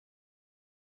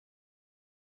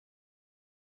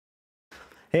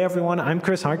Hey everyone, I'm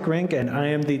Chris Hartgerink and I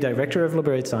am the Director of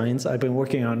Liberate Science. I've been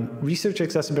working on research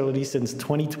accessibility since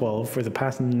 2012 for the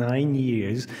past 9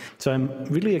 years. So I'm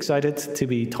really excited to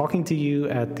be talking to you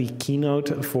at the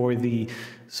keynote for the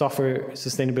Software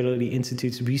Sustainability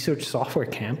Institute's Research Software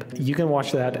Camp. You can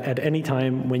watch that at any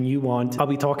time when you want. I'll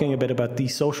be talking a bit about the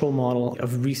social model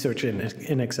of research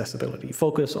in accessibility.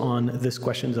 Focus on this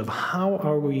questions of how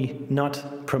are we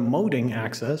not promoting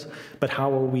access, but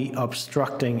how are we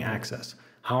obstructing access?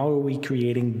 How are we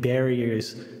creating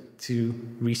barriers to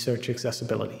research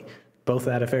accessibility, both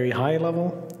at a very high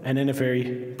level and in a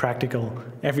very practical,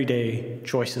 everyday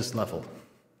choices level?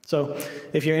 So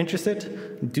if you're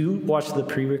interested, do watch the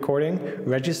pre-recording.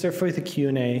 Register for the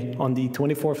Q&A on the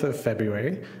 24th of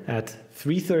February at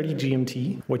 3:30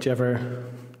 GMT, whichever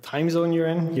time zone you're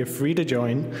in. You're free to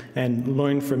join and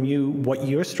learn from you what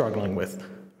you're struggling with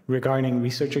regarding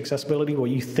research accessibility, what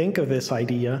you think of this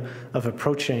idea of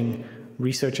approaching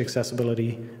research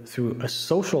accessibility through a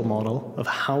social model of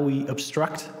how we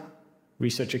obstruct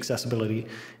research accessibility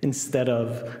instead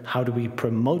of how do we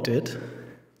promote it.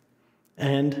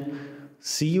 And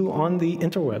see you on the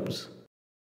interwebs.